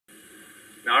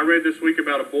Now, I read this week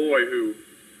about a boy who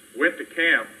went to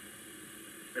camp,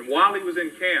 and while he was in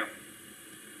camp,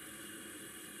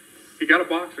 he got a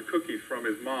box of cookies from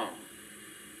his mom.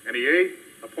 And he ate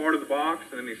a part of the box,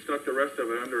 and then he stuck the rest of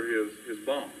it under his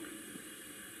bunk.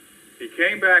 He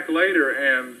came back later,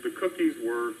 and the cookies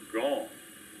were gone.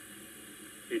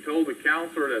 He told the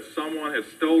counselor that someone had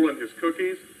stolen his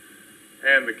cookies,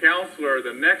 and the counselor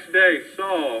the next day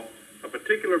saw a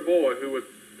particular boy who was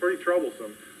pretty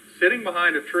troublesome sitting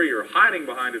behind a tree or hiding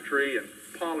behind a tree and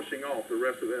polishing off the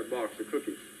rest of that box of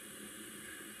cookies.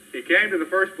 He came to the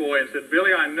first boy and said,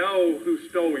 "Billy, I know who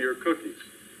stole your cookies,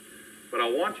 but I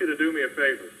want you to do me a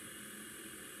favor.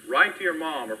 Write to your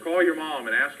mom or call your mom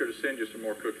and ask her to send you some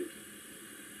more cookies."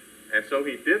 And so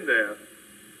he did that,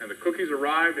 and the cookies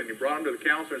arrived, and he brought them to the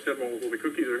counselor and said, well, the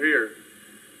cookies are here.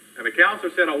 And the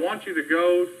counselor said, "I want you to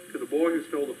go to the boy who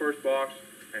stole the first box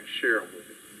and share them with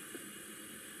him."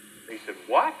 He said,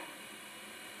 "What?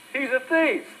 He's a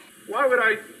thief. Why would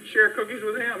I share cookies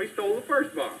with him? He stole the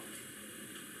first box."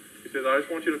 He says, "I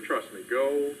just want you to trust me.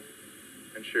 Go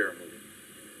and share them with him."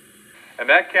 And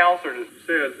that counselor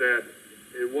says that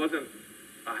it wasn't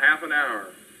a half an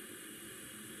hour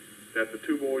that the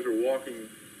two boys were walking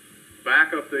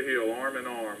back up the hill, arm in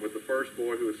arm, with the first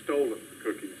boy who had stolen the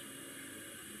cookies,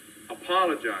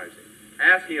 apologizing,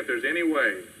 asking if there's any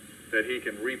way that he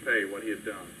can repay what he had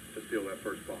done to steal that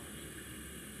first box.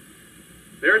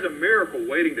 There's a miracle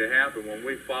waiting to happen when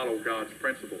we follow God's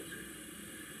principles.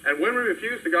 And when we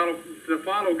refuse to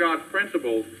follow God's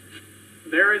principles,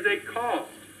 there is a cost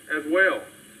as well.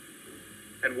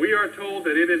 And we are told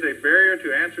that it is a barrier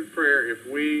to answered prayer if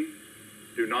we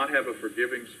do not have a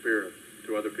forgiving spirit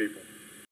to other people.